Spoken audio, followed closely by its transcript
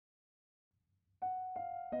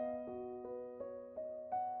In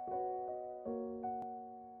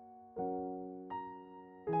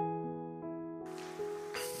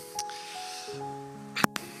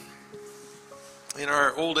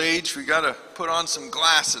our old age, we got to put on some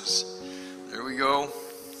glasses. There we go.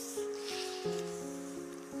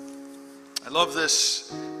 I love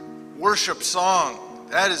this worship song.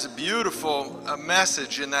 That is a beautiful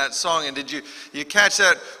message in that song. And did you catch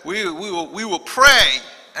that? We will pray,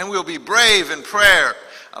 and we'll be brave in prayer.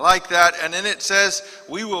 I like that. And then it says,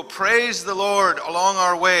 we will praise the Lord along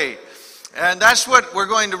our way. And that's what we're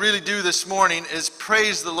going to really do this morning, is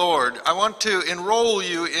praise the Lord. I want to enroll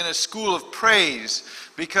you in a school of praise,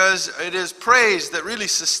 because it is praise that really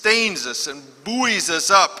sustains us and buoys us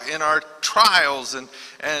up in our trials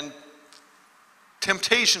and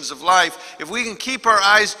temptations of life. If we can keep our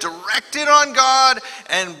eyes directed on God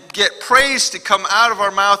and get praise to come out of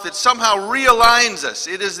our mouth, it somehow realigns us.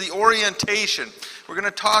 It is the orientation. We're going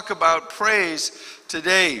to talk about praise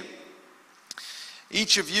today.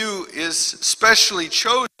 Each of you is specially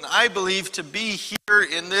chosen, I believe, to be here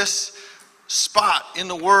in this spot in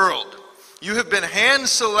the world. You have been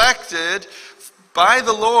hand-selected by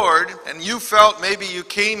the Lord, and you felt maybe you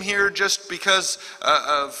came here just because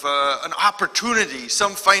of an opportunity,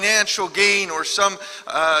 some financial gain or some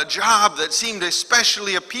job that seemed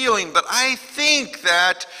especially appealing. But I think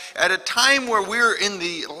that at a time where we're in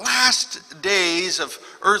the last days of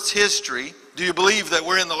Earth's history, do you believe that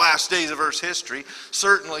we're in the last days of Earth's history?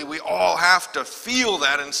 Certainly we all have to feel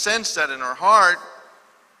that and sense that in our heart.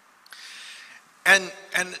 And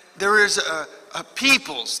there is a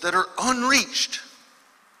peoples that are unreached.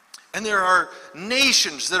 And there are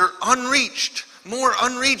nations that are unreached, more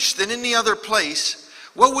unreached than any other place.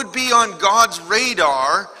 What would be on God's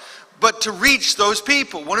radar but to reach those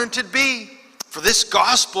people? Wouldn't it be? For this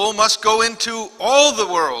gospel must go into all the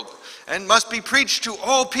world and must be preached to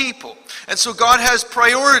all people. And so God has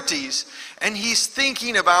priorities, and he's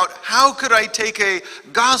thinking about, how could I take a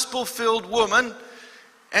gospel-filled woman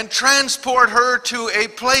and transport her to a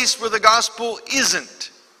place where the gospel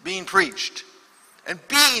isn't being preached and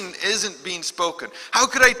isn't being spoken? How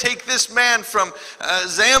could I take this man from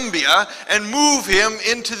Zambia and move him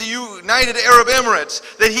into the United Arab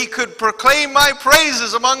Emirates, that he could proclaim my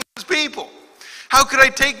praises among his people? How could I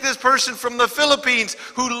take this person from the Philippines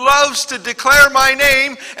who loves to declare my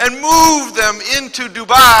name and move them into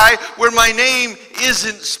Dubai, where my name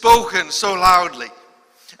isn't spoken so loudly?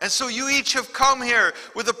 And so you each have come here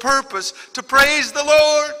with a purpose to praise the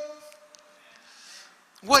Lord.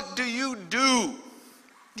 What do you do?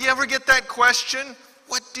 Do you ever get that question?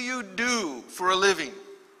 What do you do for a living?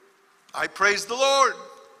 I praise the Lord.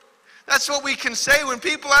 That's what we can say when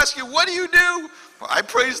people ask you, what do you do? Well, I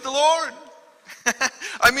praise the Lord.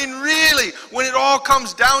 I mean, really, when it all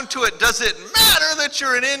comes down to it, does it matter that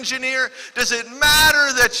you're an engineer? Does it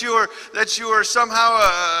matter that you're somehow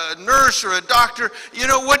a nurse or a doctor? You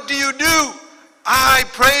know, what do you do? I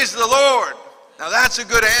praise the Lord. Now that's a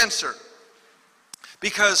good answer.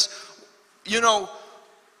 Because, you know,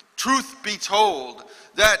 truth be told,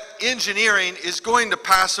 that engineering is going to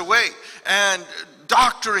pass away, and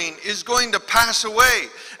doctoring is going to pass away,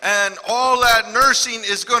 and all that nursing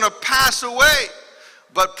is going to pass away.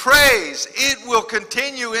 But praise, it will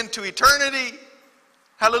continue into eternity.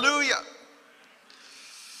 Hallelujah.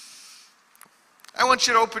 I want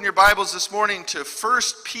you to open your Bibles this morning to 1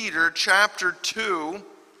 Peter chapter 2.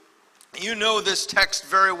 You know this text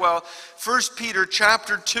very well. 1 Peter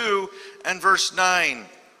chapter 2 and verse 9.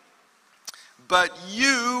 But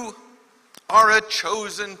you are a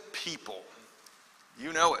chosen people.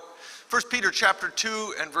 You know it. 1 Peter chapter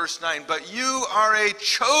 2 and verse 9. But you are a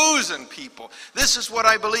chosen people. This is what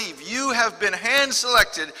I believe. You have been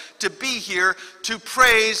hand-selected to be here to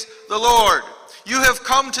praise the Lord. You have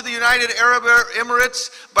come to the United Arab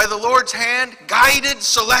Emirates by the Lord's hand, guided,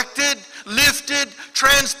 selected, lifted,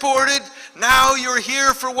 transported. Now you're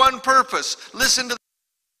here for one purpose. Listen to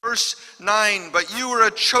verse 9. But you are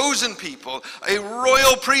a chosen people, a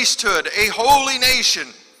royal priesthood, a holy nation.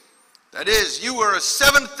 That is, you are a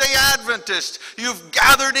Seventh-day Adventist. You've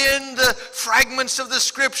gathered in the fragments of the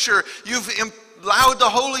Scripture. You've allowed the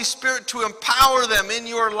Holy Spirit to empower them in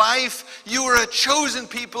your life. You are a chosen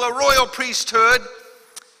people, a royal priesthood,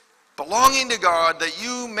 belonging to God, that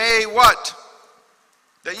you may what?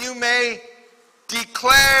 That you may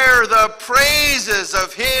declare the praises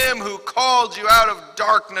of Him who called you out of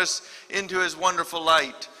darkness into His wonderful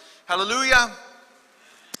light. Hallelujah.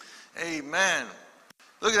 Amen.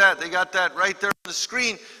 Look at that. They got that right there on the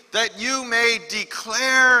screen. That you may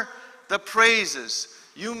declare the praises.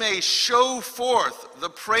 You may show forth the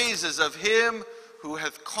praises of Him who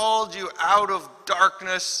hath called you out of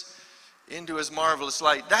darkness into his marvelous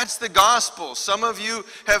light. That's the gospel. Some of you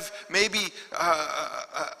have maybe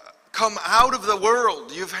come out of the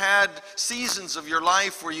world. You've had seasons of your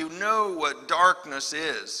life where you know what darkness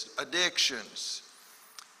is, addictions,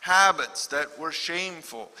 habits that were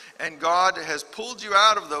shameful. And God has pulled you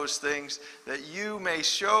out of those things that you may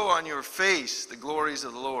show on your face the glories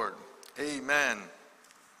of the Lord. Amen.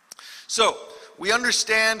 So, we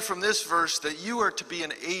understand from this verse that you are to be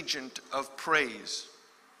an agent of praise.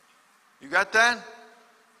 You got that?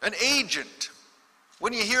 An agent.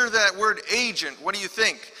 When you hear that word agent, what do you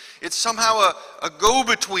think? It's somehow a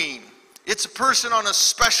go-between. It's a person on a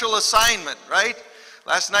special assignment, right?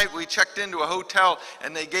 Last night we checked into a hotel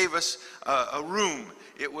and they gave us a room.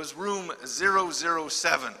 It was room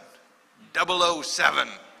 007, 007.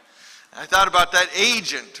 I thought about that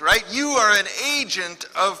agent, right? You are an agent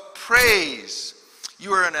of praise.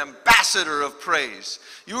 You are an ambassador of praise.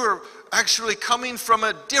 You are actually coming from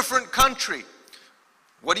a different country.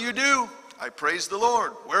 What do? I praise the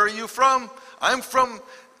Lord. Where are you from? I'm from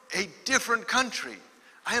a different country.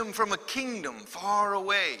 I am from a kingdom far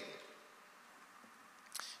away.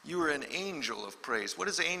 You are an angel of praise. What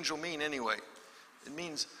does angel mean anyway? It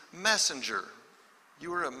means messenger.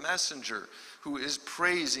 You are a messenger who is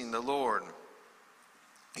praising the Lord.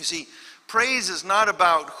 You see, praise is not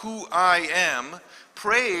about who I am.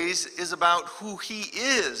 Praise is about who he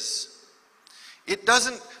is.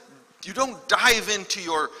 You don't dive into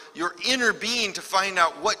your inner being to find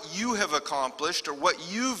out what you have accomplished or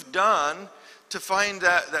what you've done to find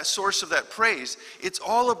that source of that praise. It's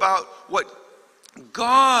all about what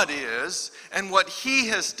God is and what he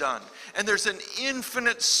has done. And there's an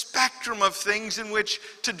infinite spectrum of things in which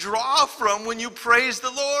to draw from when you praise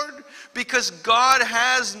the Lord, because God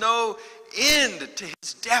has no end to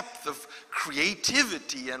his depth of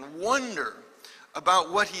creativity and wonder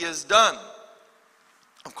about what he has done.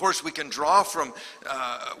 Of course, we can draw from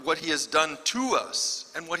what he has done to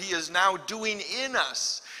us and what he is now doing in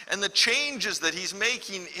us and the changes that he's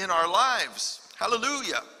making in our lives.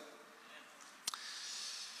 Hallelujah.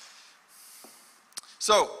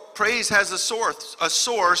 So, praise has a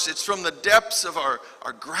source. It's from the depths of our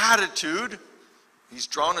gratitude. He's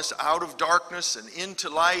drawn us out of darkness and into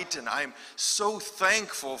light, and I'm so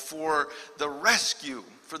thankful for the rescue,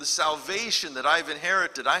 for the salvation that I've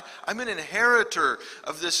inherited. I'm an inheritor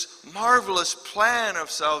of this marvelous plan of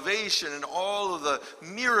salvation and all of the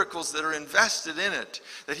miracles that are invested in it,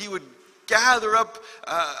 that he would gather up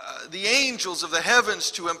the angels of the heavens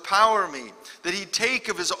to empower me, that he'd take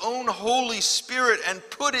of his own Holy Spirit and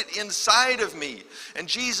put it inside of me. And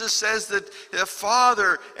Jesus says that the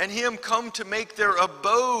Father and him come to make their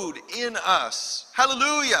abode in us.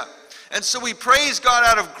 Hallelujah. And so we praise God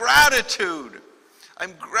out of gratitude.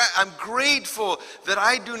 I'm grateful that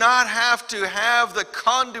I do not have to have the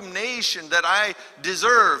condemnation that I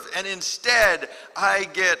deserve, and instead I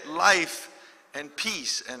get life and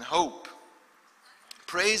peace and hope.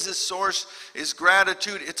 Praise's source is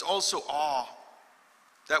gratitude. It's also awe.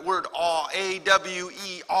 That word awe,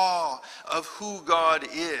 A-W-E, awe of who God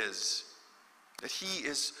is. That he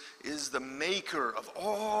is the maker of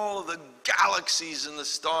all the galaxies and the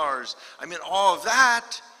stars. I'm in awe of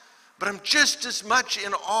that, but I'm just as much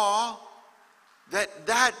in awe that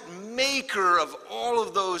that maker of all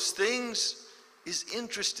of those things is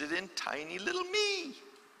interested in tiny little me.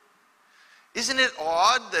 Isn't it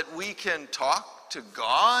odd that we can talk to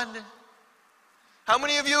God? How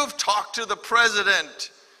many of you have talked to the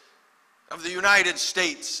President of the United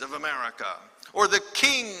States of America or the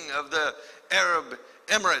King of the Arab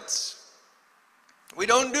Emirates? We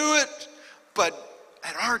don't do it, but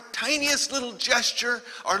at our tiniest little gesture,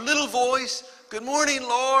 our little voice, "Good morning,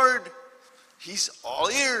 Lord," he's all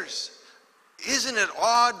ears. Isn't it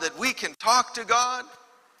odd that we can talk to God?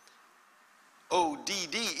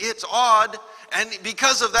 O-D-D, it's odd. And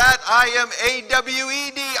because of that, I am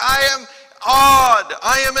A-W-E-D. I am awed.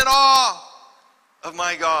 I am in awe of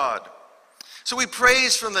my God. So we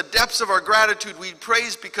praise from the depths of our gratitude. We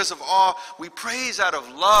praise because of awe. We praise out of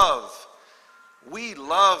love. We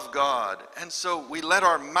love God. And so we let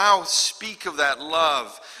our mouth speak of that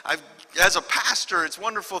love. As a pastor, it's a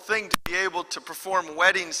wonderful thing to be able to perform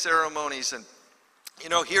wedding ceremonies. And you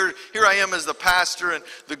know, here I am as the pastor, and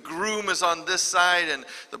the groom is on this side, and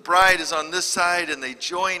the bride is on this side, and they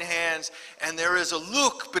join hands, and there is a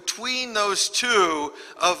look between those two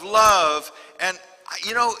of love. And,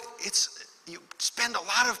 you know, you spend a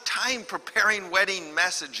lot of time preparing wedding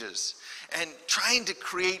messages and trying to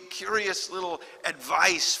create curious little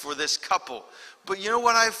advice for this couple. But you know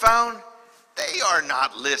what I found? They are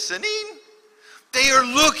not listening. They are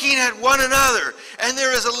looking at one another, and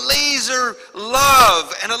there is a laser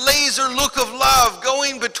love and a laser look of love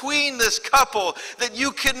going between this couple that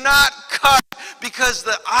you cannot cut because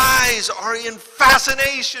the eyes are in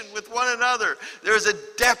fascination with one another. There is a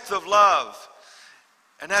depth of love.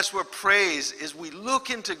 And that's where praise is. We look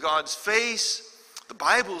into God's face. The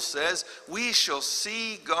Bible says we shall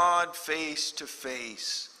see God face to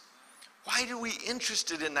face. Why are we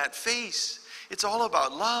interested in that face? It's all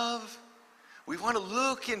about love. We want to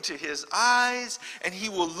look into his eyes, and he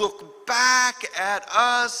will look back at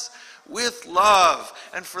us with love.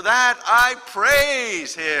 And for that, I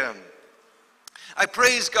praise him. I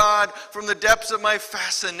praise God from the depths of my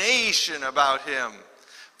fascination about him.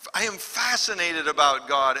 I am fascinated about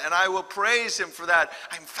God, and I will praise him for that.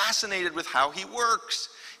 I'm fascinated with how he works.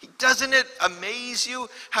 Doesn't it amaze you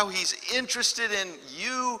how he's interested in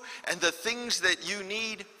you and the things that you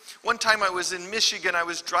need? One time I was in Michigan, I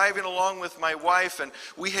was driving along with my wife, and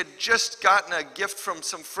we had just gotten a gift from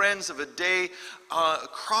some friends of a day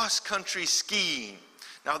cross-country skiing.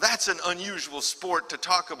 Now that's an unusual sport to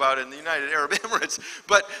talk about in the United Arab Emirates,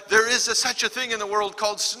 but there is such a thing in the world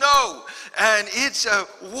called snow, and it's a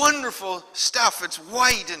wonderful stuff. It's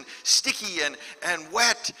white and sticky and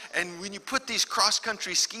wet, and when you put these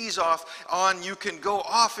cross-country skis on, you can go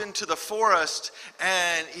off into the forest,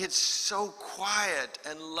 and it's so quiet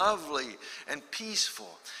and lovely and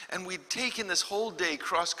peaceful. And we'd taken this whole day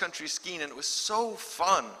cross-country skiing, and it was so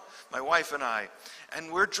fun, my wife and I. And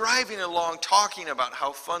we're driving along talking about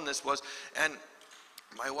how fun this was. And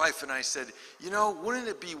my wife and I said, you know, wouldn't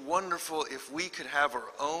it be wonderful if we could have our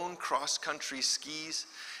own cross-country skis?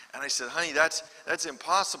 And I said, honey, that's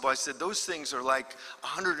impossible. I said, those things are like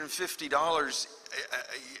 $150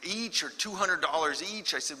 each or $200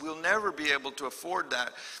 each. I said, we'll never be able to afford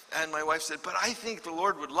that. And my wife said, but I think the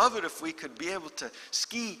Lord would love it if we could be able to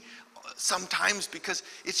ski sometimes, because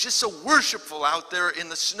it's just so worshipful out there in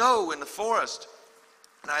the snow in the forest.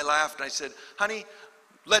 And I laughed and I said, honey,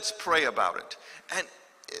 let's pray about it. And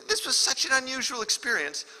this was such an unusual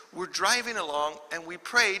experience. We're driving along and we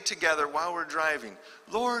prayed together while we're driving.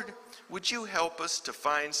 Lord, would you help us to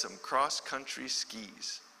find some cross-country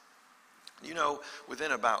skis? You know,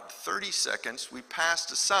 within about 30 seconds, we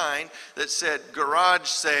passed a sign that said garage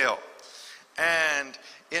sale. And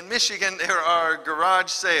in Michigan, there are garage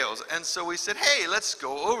sales. And so we said, hey, let's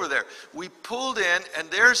go over there. We pulled in, and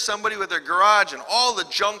there's somebody with their garage and all the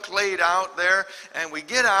junk laid out there. And we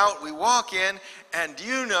get out, we walk in, and do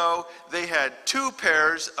you know, they had 2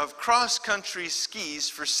 pairs of cross-country skis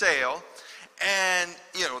for sale. And,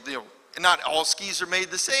 you know, not all skis are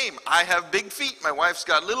made the same. I have big feet. My wife's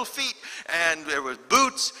got little feet. And there was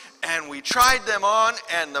boots, and we tried them on,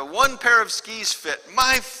 and the one pair of skis fit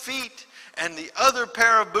my feet, and the other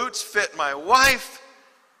pair of boots fit my wife,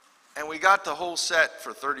 and we got the whole set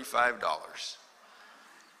for $35.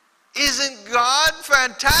 Isn't God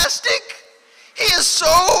fantastic? He is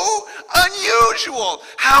so unusual.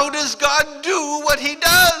 How does God do what he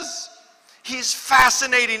does? He's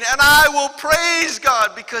fascinating, and I will praise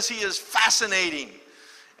God because he is fascinating.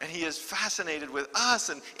 And he is fascinated with us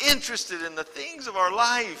and interested in the things of our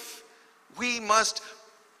life. We must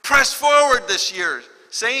press forward this year.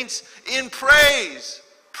 Saints, in praise,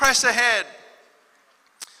 press ahead.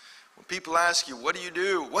 When people ask you, what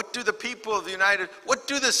do? What do the people of what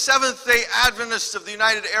do the Seventh-day Adventists of the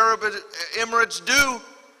United Arab Emirates do?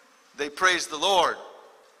 They praise the Lord.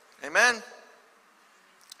 Amen?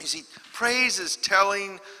 You see, praise is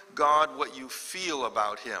telling God what you feel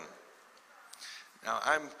about him. Now,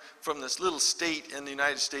 I'm from this little state in the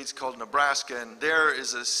United States called Nebraska, and there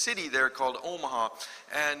is a city there called Omaha.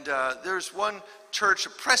 And there's one church, a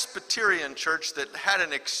Presbyterian church, that had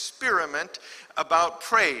an experiment about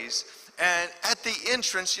praise. And at the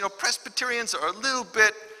entrance, you know, Presbyterians are a little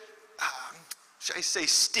bit, should I say,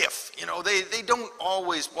 stiff. You know, they don't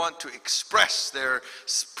always want to express their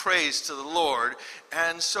praise to the Lord.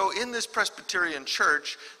 And so in this Presbyterian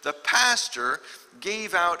church, the pastor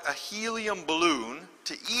gave out a helium balloon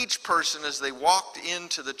to each person as they walked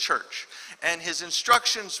into the church. And his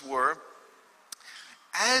instructions were,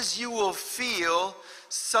 as you will feel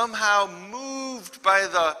somehow moved by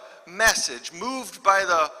the message, moved by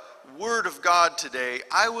the Word of God today,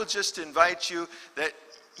 I will just invite you that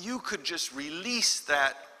you could just release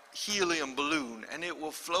that helium balloon and it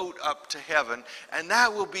will float up to heaven, and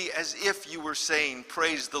that will be as if you were saying,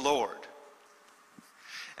 praise the Lord.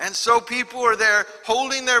 And so people are there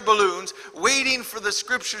holding their balloons, waiting for the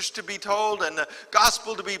scriptures to be told and the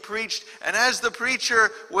gospel to be preached. And as the preacher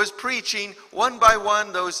was preaching, one by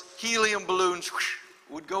one, those helium balloons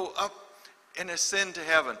would go up and ascend to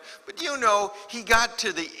heaven. But you know, he got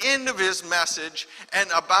to the end of his message, and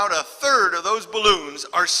about a third of those balloons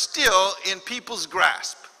are still in people's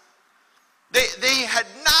grasp. They had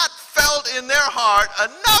not felt in their heart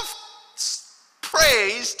enough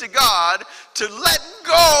praise to God to let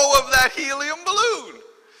go of that helium balloon.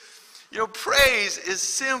 You know, praise is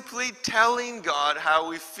simply telling God how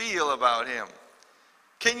we feel about him.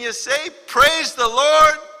 Can you say, praise the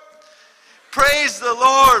Lord? Praise the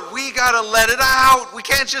Lord. We got to let it out. We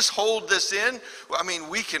can't just hold this in. I mean,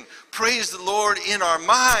 we can praise the Lord in our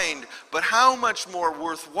mind, but how much more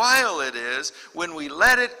worthwhile it is when we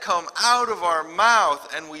let it come out of our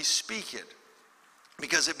mouth and we speak it,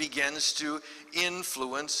 because it begins to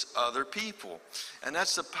influence other people. And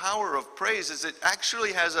that's the power of praise, is it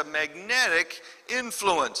actually has a magnetic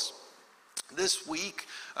influence. This week,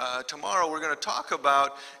 tomorrow, we're going to talk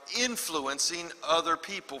about influencing other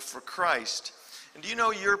people for Christ. And do you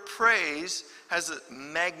know your praise has a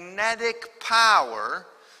magnetic power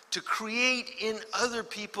to create in other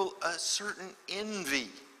people a certain envy,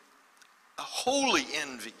 a holy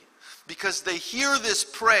envy, because they hear this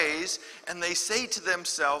praise and they say to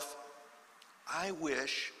themselves, I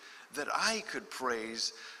wish that I could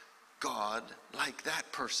praise God like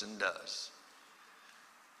that person does.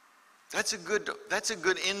 That's a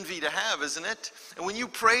good envy to have, isn't it? And when you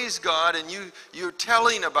praise God and you're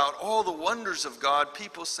telling about all the wonders of God,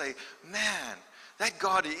 people say, man, that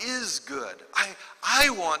God is good. I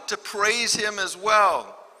want to praise him as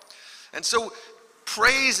well. And so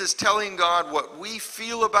praise is telling God what we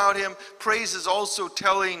feel about him. Praise is also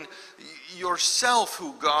telling yourself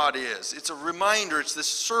who God is. It's a reminder. It's this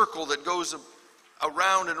circle that goes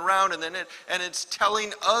around and around, and it's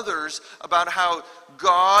telling others about how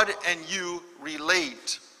God and you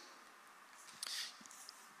relate.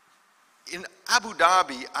 In Abu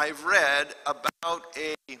Dhabi, I've read about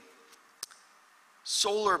a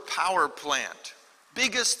solar power plant.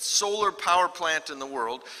 Biggest solar power plant in the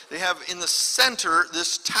world. They have in the center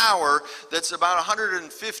this tower that's about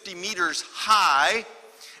 150 meters high,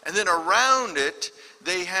 and then around it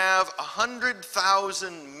they have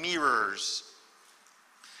 100,000 mirrors.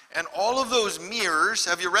 And all of those mirrors,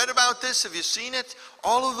 have you read about this? Have you seen it?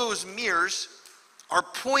 All of those mirrors are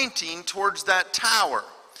pointing towards that tower.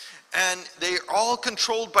 And they're all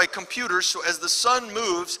controlled by computers, so as the sun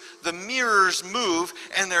moves, the mirrors move,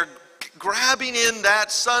 and they're grabbing in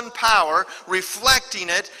that sun power, reflecting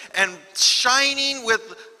it, and shining with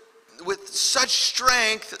such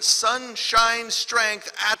strength, sunshine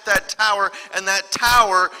strength at that tower, and that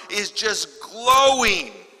tower is just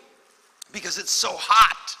glowing because it's so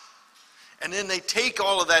hot. And then they take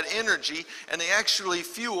all of that energy and they actually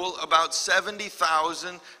fuel about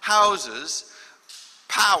 70,000 houses,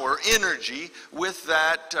 power, energy, with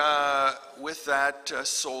that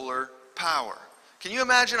solar power. Can you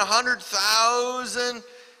imagine 100,000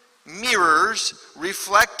 mirrors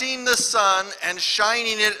reflecting the sun and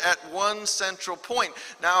shining it at one central point?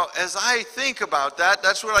 Now, as I think about that,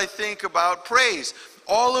 that's what I think about praise.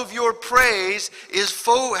 All of your praise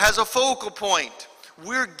has a focal point.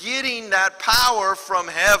 We're getting that power from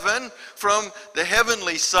heaven, from the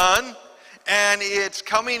heavenly sun, and it's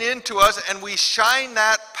coming into us, and we shine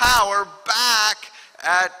that power back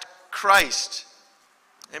at Christ.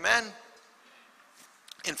 Amen?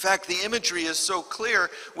 In fact, the imagery is so clear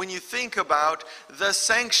when you think about the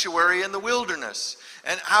sanctuary in the wilderness.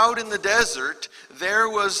 And out in the desert, there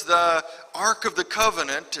was the Ark of the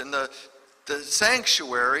Covenant and the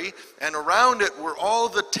sanctuary, and around it were all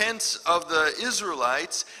the tents of the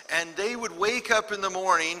Israelites, and they would wake up in the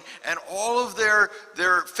morning and all of their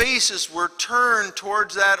faces were turned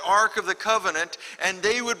towards that Ark of the Covenant, and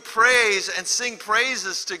they would praise and sing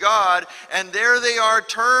praises to God, and there they are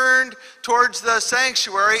turned towards the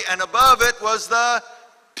sanctuary, and above it was the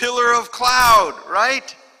pillar of cloud,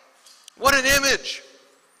 right? What an image!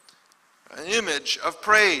 An image of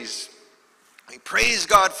praise. We praise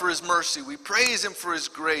God for his mercy. We praise him for his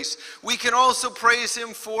grace. We can also praise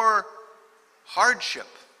him for hardship.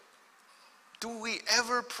 Do we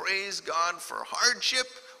ever praise God for hardship?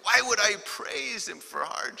 Why would I praise him for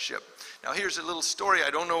hardship? Now here's a little story. I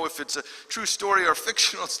don't know if it's a true story or a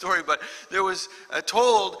fictional story, but there was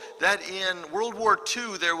told that in World War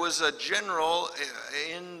II there was a general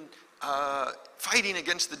fighting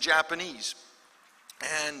against the Japanese.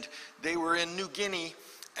 And they were in New Guinea,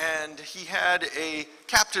 and he had a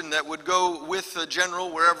captain that would go with the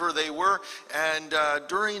general wherever they were. And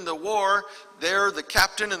during the war, the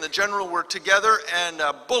captain and the general were together, and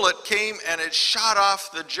a bullet came and it shot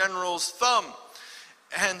off the general's thumb.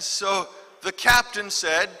 And so the captain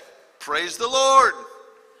said, "Praise the Lord."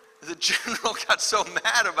 the general got so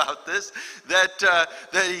mad about this that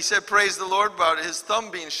he said, praise the Lord, about his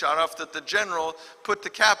thumb being shot off, that the general put the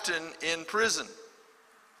captain in prison.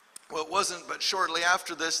 Well, it wasn't but shortly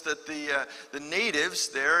after this that the natives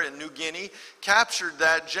there in New Guinea captured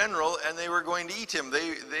that general, and they were going to eat him.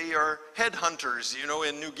 They are headhunters, you know,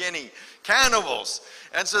 in New Guinea, cannibals.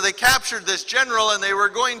 And so they captured this general, and they were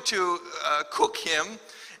going to cook him.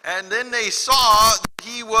 And then they saw that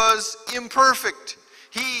he was imperfect.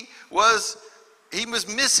 He was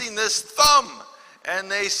missing this thumb. And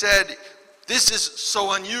they said, this is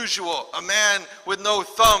so unusual, a man with no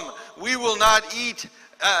thumb. We will not eat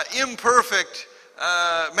imperfect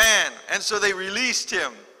man. And so they released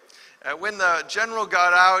him. When the general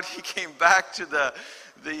got out, he came back to the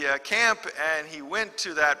camp, and he went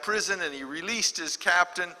to that prison, and he released his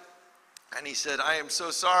captain. And he said, I am so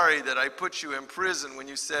sorry that I put you in prison when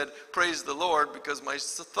you said, praise the Lord, because my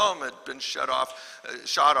thumb had been shot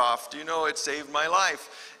off. Do you know, it saved my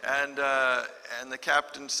life? And the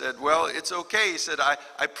captain said, well, it's okay. He said,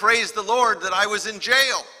 I praise the Lord that I was in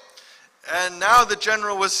jail. And now the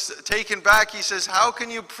general was taken back. He says, how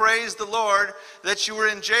can you praise the Lord that you were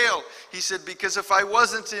in jail? He said, because if I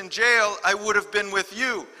wasn't in jail, I would have been with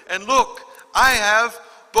you. And look, I have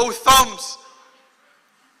both thumbs.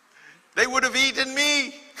 They would have eaten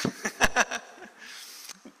me.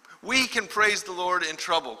 We can praise the Lord in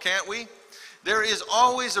trouble, can't we? There is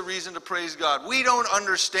always a reason to praise God. We don't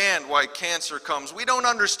understand why cancer comes. We don't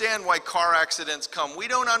understand why car accidents come. We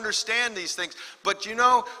don't understand these things. But you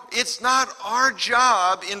know, it's not our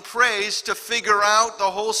job in praise to figure out the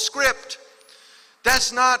whole script.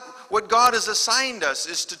 That's not what God has assigned us,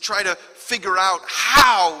 is to try to figure out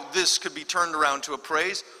how this could be turned around to a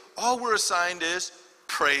praise. All we're assigned is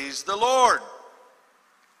praise the Lord.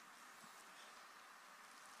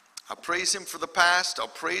 I'll praise him for the past. I'll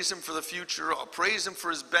praise him for the future. I'll praise him for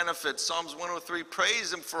his benefits. Psalms 103,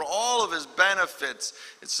 praise him for all of his benefits.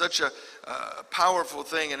 It's such a powerful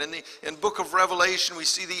thing. And in book of Revelation, we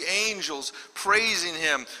see the angels praising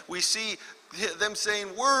him. We see them saying,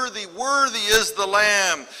 worthy, worthy is the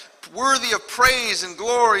Lamb, worthy of praise and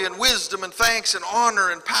glory and wisdom and thanks and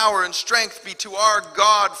honor and power and strength be to our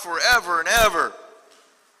God forever and ever.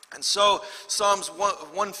 And so Psalms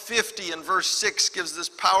 150 and verse 6 gives this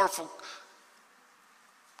powerful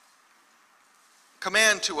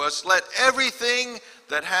command to us. Let everything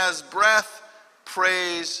that has breath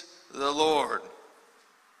praise the Lord.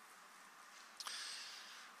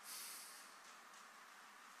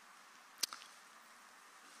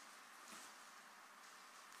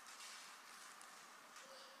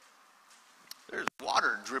 There's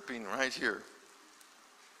water dripping right here.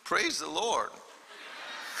 Praise the Lord.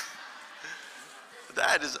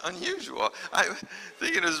 That is unusual. I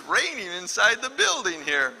think it is raining inside the building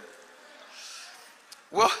here.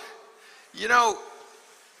 Well, you know,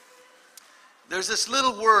 there's this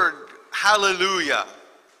little word, hallelujah.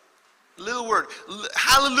 Little word.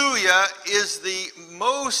 Hallelujah is the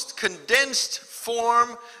most condensed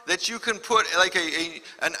form that you can put, like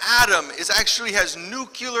an atom actually has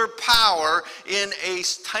nuclear power in a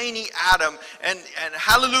tiny atom, and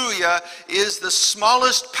hallelujah is the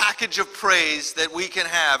smallest package of praise that we can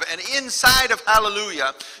have. And inside of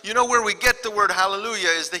hallelujah, you know where we get the word hallelujah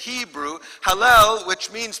is the Hebrew hallel,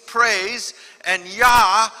 which means praise, and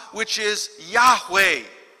Yah, which is Yahweh.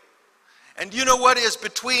 And you know what is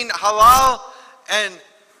between halal and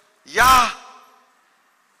Yah?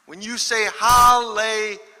 When you say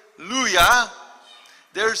hallelujah,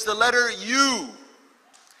 there's the letter U.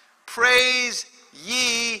 Praise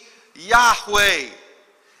ye Yahweh.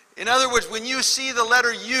 In other words, when you see the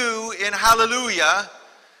letter U in hallelujah,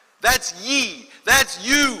 that's ye, that's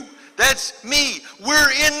you, that's me.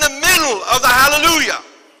 We're in the middle of the hallelujah.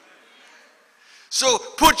 So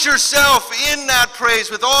put yourself in that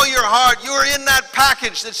praise with all your heart. You're in that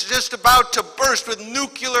package that's just about to burst with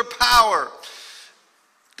nuclear power.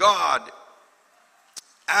 God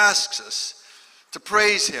asks us to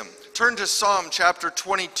praise him. Turn to Psalm chapter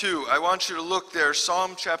 22. I want you to look there.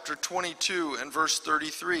 Psalm chapter 22 and verse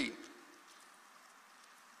 33.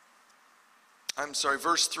 I'm sorry,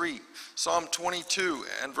 verse 3. Psalm 22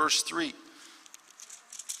 and verse 3.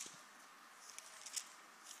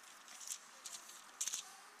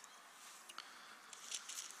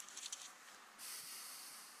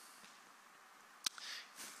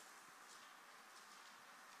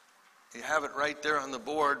 You have it right there on the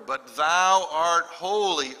board. But thou art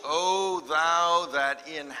holy, O thou that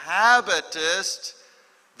inhabitest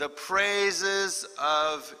the praises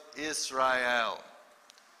of Israel.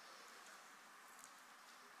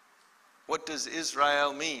 What does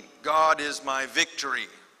Israel mean? God is my victory,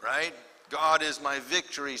 right? God is my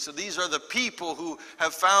victory. So these are the people who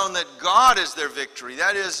have found that God is their victory.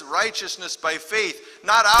 That is righteousness by faith.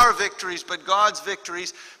 Not our victories, but God's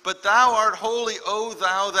victories. But thou art holy, O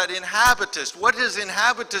thou that inhabitest. What does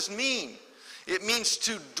inhabitest mean? It means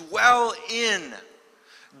to dwell in.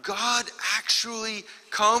 God actually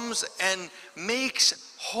comes and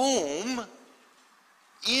makes home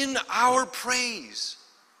in our praise.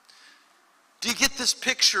 Do you get this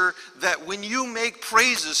picture that when you make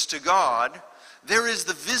praises to God, there is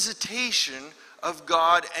the visitation of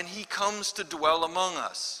God and he comes to dwell among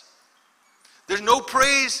us? There's no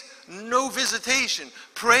praise, no visitation.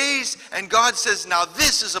 Praise, and God says, now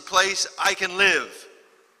this is a place I can live.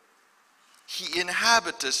 He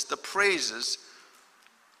inhabiteth the praises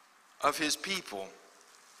of his people.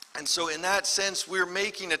 And so in that sense, we're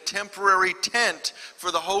making a temporary tent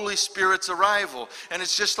for the Holy Spirit's arrival. And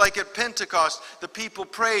it's just like at Pentecost, the people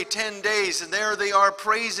pray 10 days, and there they are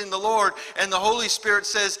praising the Lord. And the Holy Spirit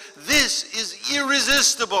says, this is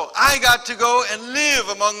irresistible. I got to go and live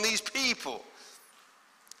among these people.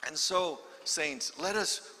 And so, saints, let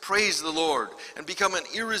us praise the Lord and become an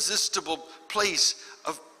irresistible place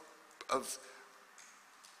of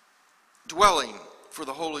dwelling for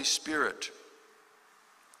the Holy Spirit.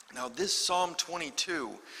 Now this Psalm 22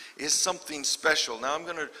 is something special. Now I'm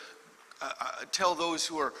going to tell those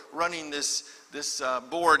who are running this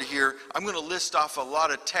board here, I'm going to list off a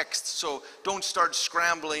lot of texts, so don't start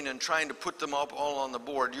scrambling and trying to put them up all on the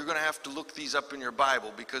board. You're going to have to look these up in your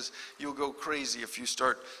Bible because you'll go crazy if you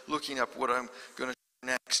start looking up what I'm going to do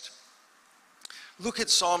next. Look at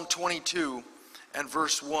Psalm 22 and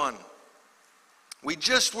verse 1. We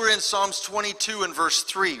just were in Psalms 22 and verse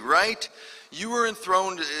 3, right? You are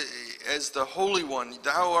enthroned as the Holy One.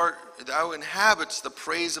 Thou inhabits the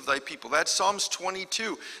praise of thy people. That's Psalms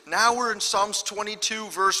 22. Now we're in Psalms 22,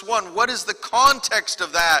 verse 1. What is the context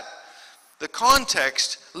of that? The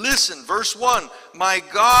context, listen, verse 1. My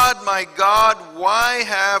God, why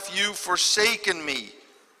have you forsaken me?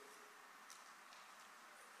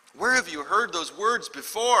 Where have you heard those words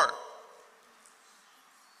before?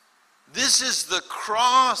 This is the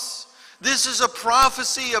cross. This is a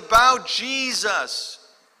prophecy about Jesus.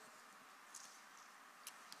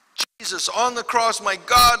 Jesus on the cross, my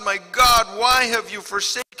God, why have you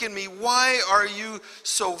forsaken me? Why are you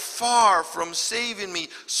so far from saving me,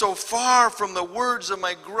 so far from the words of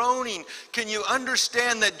my groaning? Can you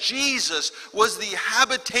understand that Jesus was the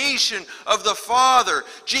habitation of the Father?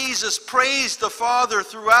 Jesus praised the Father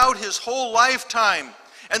throughout his whole lifetime.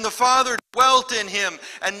 And the Father dwelt in him.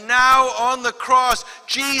 And now on the cross,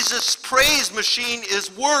 Jesus' praise machine is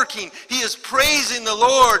working. He is praising the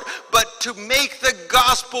Lord. But to make the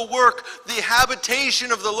gospel work, the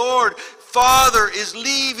habitation of the Lord, Father is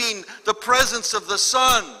leaving the presence of the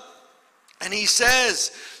Son. And he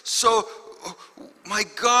says, so, my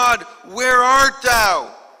God, where art thou?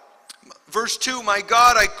 Verse 2, my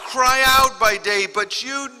God, I cry out by day, but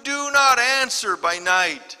you do not answer by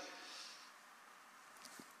night.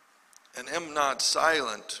 And am not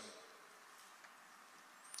silent.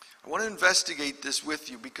 I want to investigate this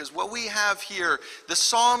with you because what we have here, the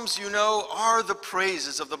Psalms, you know, are the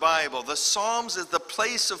praises of the Bible. The Psalms is the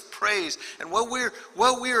place of praise. And what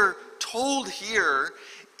we're told here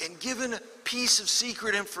and given a piece of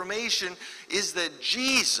secret information is that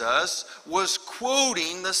Jesus was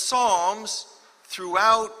quoting the Psalms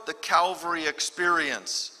throughout the Calvary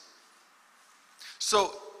experience.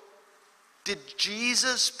 So, did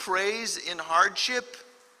Jesus praise in hardship?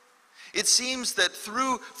 It seems that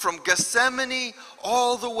from Gethsemane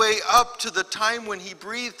all the way up to the time when he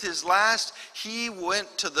breathed his last, he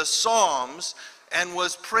went to the Psalms and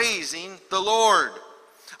was praising the Lord.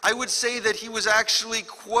 I would say that he was actually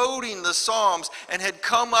quoting the Psalms and had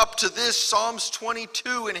come up to this Psalms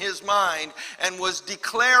 22 in his mind and was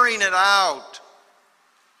declaring it out.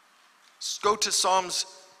 Let's go to Psalms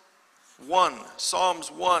 1,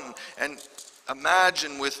 and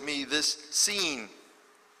imagine with me this scene.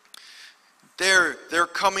 They're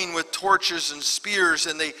coming with torches and spears,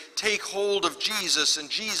 and they take hold of Jesus, and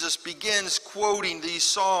Jesus begins quoting these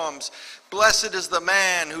psalms. Blessed is the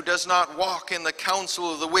man who does not walk in the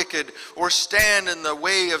counsel of the wicked, or stand in the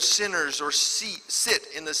way of sinners, or sit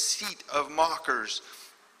in the seat of mockers.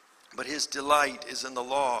 But his delight is in the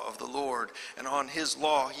law of the Lord, and on his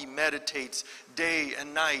law he meditates day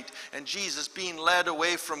and night. And Jesus being led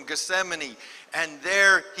away from Gethsemane, and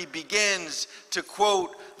there he begins to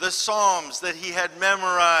quote the Psalms that he had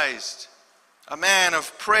memorized. A man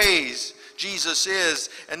of praise, Jesus is.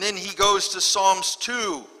 And then he goes to Psalms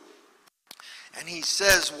 2. And he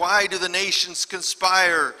says, why do the nations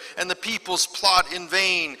conspire and the peoples plot in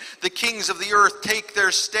vain? The kings of the earth take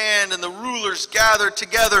their stand and the rulers gather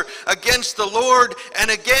together against the Lord and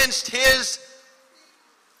against his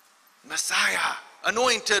Messiah,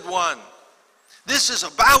 anointed one. This is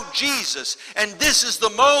about Jesus, and this is the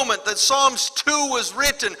moment that Psalms 2 was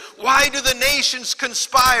written. Why do the nations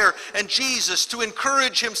conspire? And Jesus, to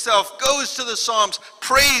encourage himself, goes to the Psalms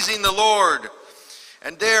praising the Lord.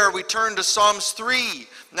 And there we turn to Psalms 3.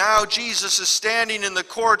 Now Jesus is standing in the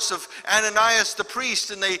courts of Ananias the priest,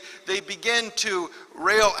 and they begin to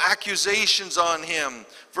rail accusations on him.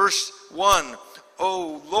 Verse 1,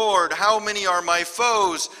 O Lord, how many are my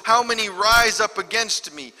foes? How many rise up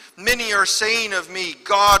against me? Many are saying of me,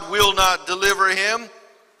 God will not deliver him.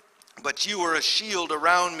 But you are a shield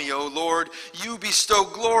around me, O Lord. You bestow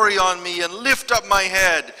glory on me and lift up my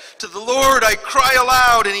head. To the Lord I cry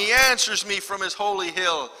aloud, and he answers me from his holy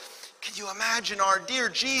hill. Can you imagine our dear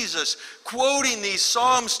Jesus quoting these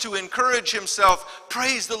Psalms to encourage himself?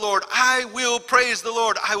 Praise the Lord. I will praise the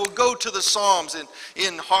Lord. I will go to the Psalms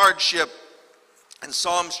in hardship. In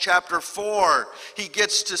Psalms chapter 4, he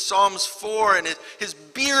gets to Psalms 4, and his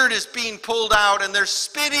beard is being pulled out, and they're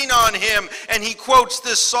spitting on him, and he quotes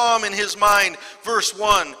this psalm in his mind. Verse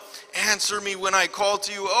 1, answer me when I call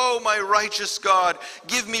to you, O my righteous God.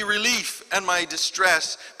 Give me relief and my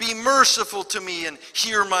distress. Be merciful to me and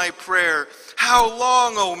hear my prayer. How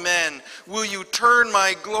long, O men, will you turn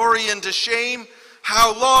my glory into shame?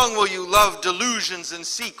 How long will you love delusions and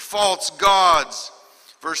seek false gods?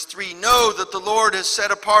 Verse 3, know that the Lord has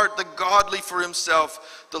set apart the godly for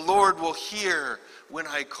himself. The Lord will hear when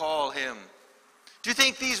I call him. Do you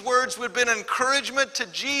think these words would have been encouragement to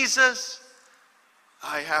Jesus?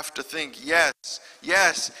 I have to think yes,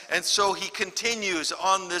 yes. And so he continues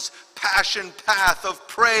on this passion path of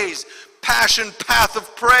praise. Passion path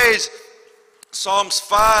of praise. Psalms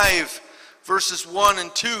 5, verses 1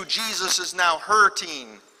 and 2, Jesus is now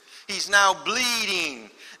hurting. He's now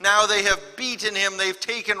bleeding. Now they have beaten him. They've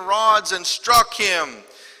taken rods and struck him.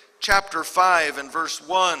 Chapter 5 and verse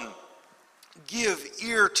 1. Give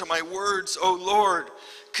ear to my words, O Lord.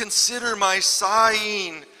 Consider my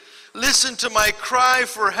sighing. Listen to my cry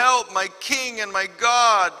for help, my King and my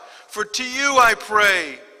God. For to you I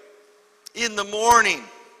pray in the morning.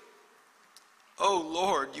 O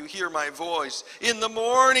Lord, you hear my voice. In the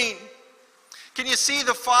morning. Can you see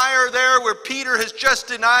the fire there where Peter has just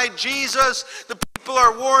denied Jesus? The people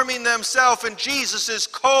are warming themselves and Jesus is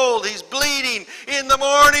cold. He's bleeding. In the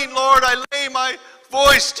morning, Lord, I lay my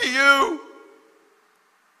voice to you.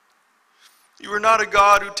 You are not a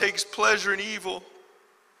God who takes pleasure in evil.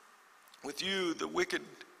 With you, the wicked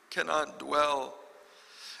cannot dwell.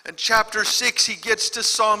 And chapter 6, he gets to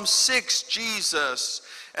Psalm 6, Jesus.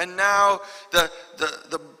 And now the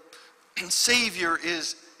Savior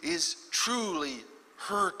is truly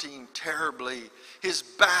hurting terribly. His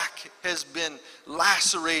back has been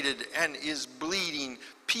lacerated and is bleeding.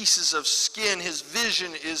 Pieces of skin. His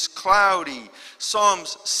vision is cloudy.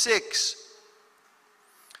 Psalms 6.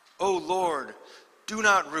 O Lord, do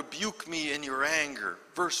not rebuke me in your anger.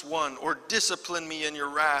 Verse 1. Or discipline me in your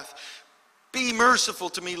wrath. Be merciful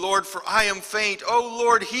to me, Lord, for I am faint. O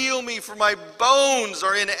Lord, heal me, for my bones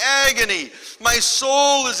are in agony. My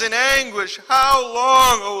soul is in anguish. How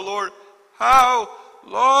long, O Lord? How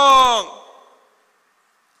long?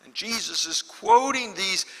 And Jesus is quoting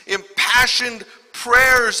these impassioned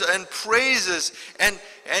prayers and praises. And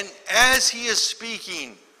as he is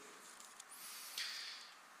speaking,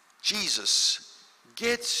 Jesus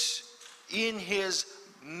gets in his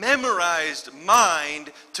memorized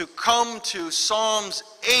mind to come to Psalms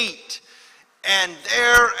 8, and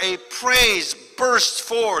there a praise bursts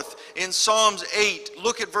forth in Psalms 8.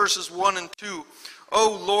 Look at verses 1 and 2.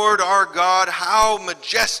 O Lord our God, how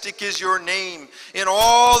majestic is your name in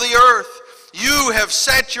all the earth. You have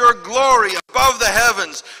set your glory above the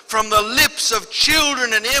heavens. From the lips of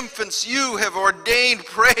children and infants you have ordained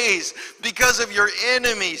praise because of your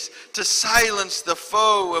enemies, to silence the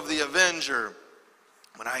foe of the avenger.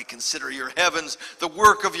 When I consider your heavens, the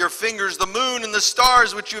work of your fingers, the moon and the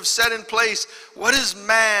stars which you have set in place, what is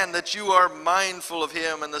man that you are mindful of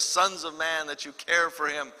him, and the sons of man that you care for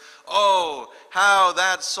him? Oh, how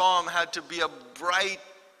that psalm had to be a bright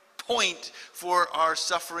point for our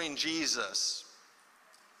suffering Jesus.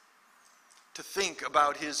 to think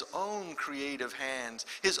about his own creative hands,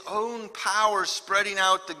 his own power spreading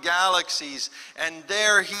out the galaxies, and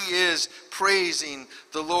there he is praising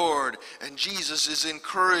the Lord. And Jesus is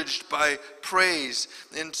encouraged by praise.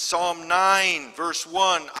 In Psalm 9, verse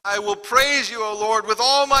 1, I will praise you, O Lord, with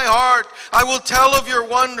all my heart. I will tell of your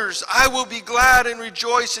wonders. I will be glad and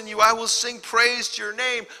rejoice in you. I will sing praise to your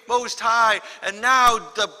name, Most High. And now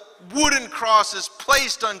the wooden cross is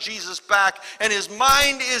placed on Jesus' back, and his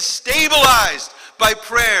mind is stabilized by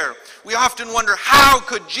prayer. We often wonder, how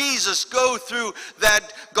could Jesus go through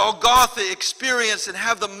that Golgotha experience and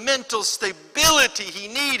have the mental stability he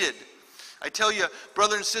needed? I tell you,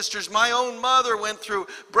 brothers and sisters, my own mother went through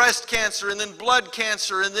breast cancer and then blood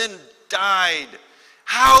cancer and then died.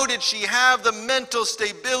 How did she have the mental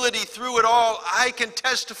stability through it all? I can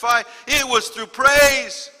testify it was through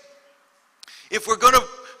praise. If we're going to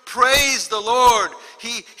praise the Lord,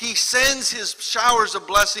 he sends his showers of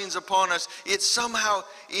blessings upon us. It somehow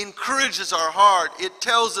encourages our heart. It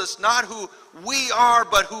tells us not who we are,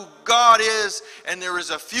 but who God is. And there is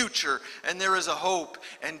a future, and there is a hope.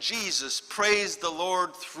 And Jesus praised the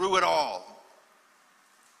Lord through it all.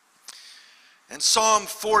 And Psalm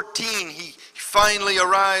 14, he finally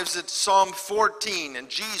arrives at Psalm 14. And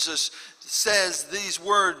Jesus says these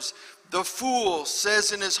words, the fool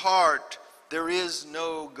says in his heart, there is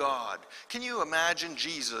no God. Can you imagine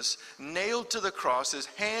Jesus nailed to the cross, his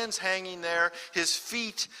hands hanging there, his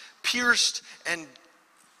feet pierced, and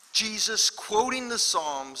Jesus quoting the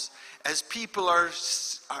Psalms as people are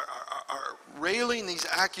railing these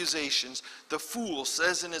accusations? The fool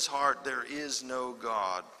says in his heart, there is no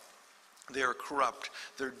God. They are corrupt.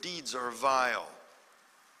 Their deeds are vile.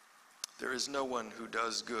 There is no one who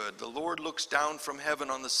does good. The Lord looks down from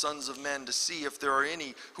heaven on the sons of men to see if there are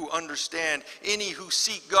any who understand, any who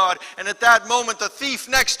seek God. And at that moment, the thief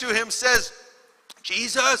next to him says,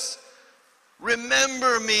 Jesus,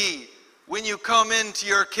 remember me when you come into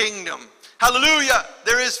your kingdom. Hallelujah,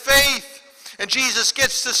 there is faith. And Jesus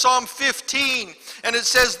gets to Psalm 15, and it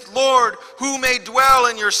says, Lord, who may dwell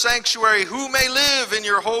in your sanctuary? Who may live in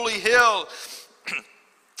your holy hill?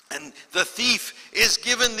 And the thief is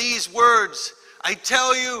given these words, I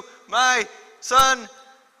tell you, my son,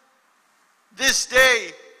 this day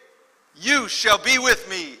you shall be with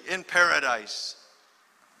me in paradise.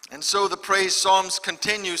 And so the praise psalms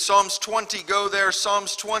continue. Psalms 20, go there.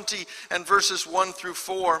 Psalms 20 and verses 1 through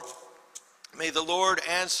 4. May the Lord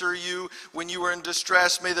answer you when you are in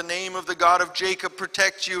distress. May the name of the God of Jacob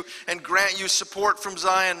protect you and grant you support from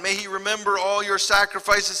Zion. May he remember all your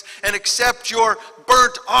sacrifices and accept your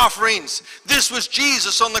burnt offerings. This was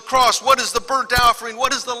Jesus on the cross. What is the burnt offering?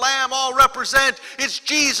 What does the lamb all represent? It's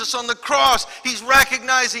Jesus on the cross. He's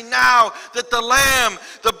recognizing now that the lamb,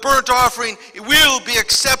 the burnt offering, will be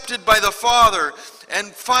accepted by the Father. And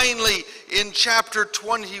finally, in chapter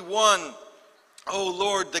 21, O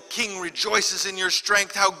Lord, the King rejoices in your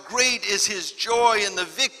strength. How great is his joy in the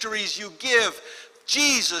victories you give.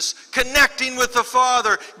 Jesus connecting with the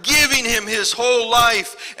Father, giving him his whole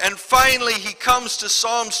life. And finally he comes to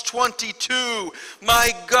Psalms 22.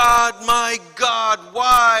 My God,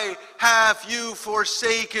 why have you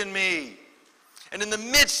forsaken me? And in the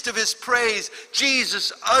midst of his praise,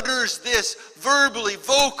 Jesus utters this verbally,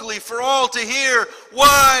 vocally for all to hear.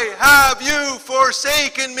 Why have you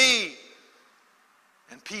forsaken me?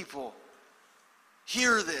 And people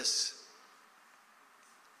hear this.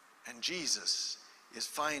 And Jesus is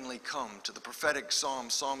finally come to the prophetic psalm,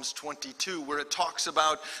 Psalms 22, where it talks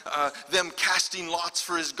about them casting lots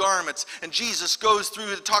for his garments. And Jesus goes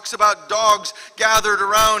through, it talks about dogs gathered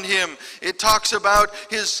around him. It talks about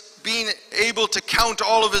his being able to count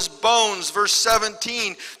all of his bones. Verse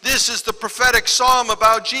 17, this is the prophetic psalm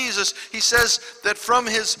about Jesus. He says that from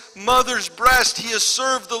his mother's breast he has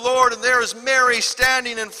served the Lord, and there is Mary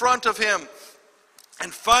standing in front of him.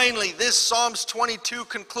 And finally, this Psalms 22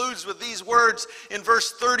 concludes with these words in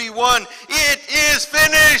verse 31. It is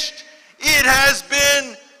finished. It has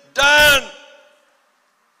been done.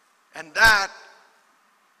 And that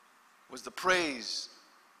was the praise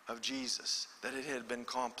of Jesus, that it had been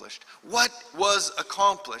accomplished. What was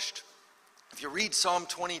accomplished? If you read Psalm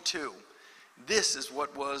 22, this is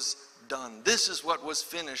what was done. This is what was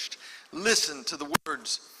finished. Listen to the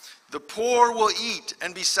words. The poor will eat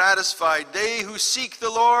and be satisfied. They who seek the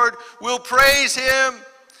Lord will praise him.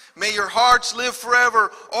 May your hearts live forever.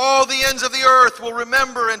 All the ends of the earth will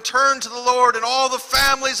remember and turn to the Lord, and all the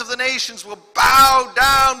families of the nations will bow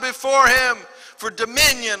down before him. For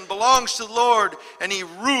dominion belongs to the Lord, and he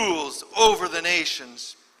rules over the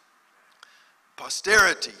nations.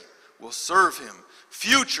 Posterity will serve him.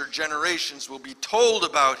 Future generations will be told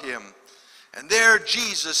about him. And there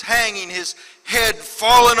Jesus, hanging, his head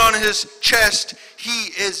fallen on his chest, he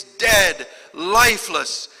is dead,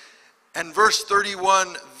 lifeless. And verse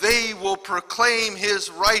 31, they will proclaim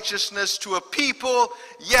his righteousness to a people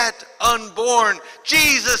yet unborn.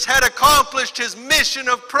 Jesus had accomplished his mission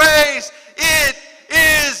of praise. It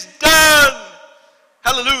is done.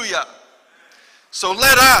 Hallelujah. So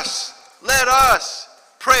let us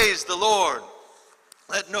praise the Lord.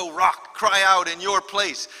 Let no rock cry out in your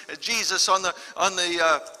place. As Jesus on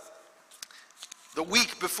the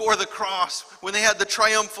week before the cross, when they had the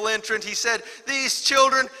triumphal entrance, he said, these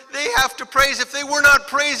children, they have to praise. If they were not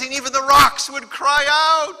praising, even the rocks would cry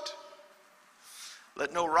out.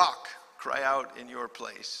 Let no rock cry out in your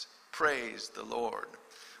place. Praise the Lord.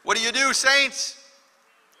 What do you do, saints?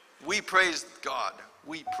 We praise God.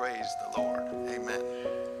 We praise the Lord. Amen.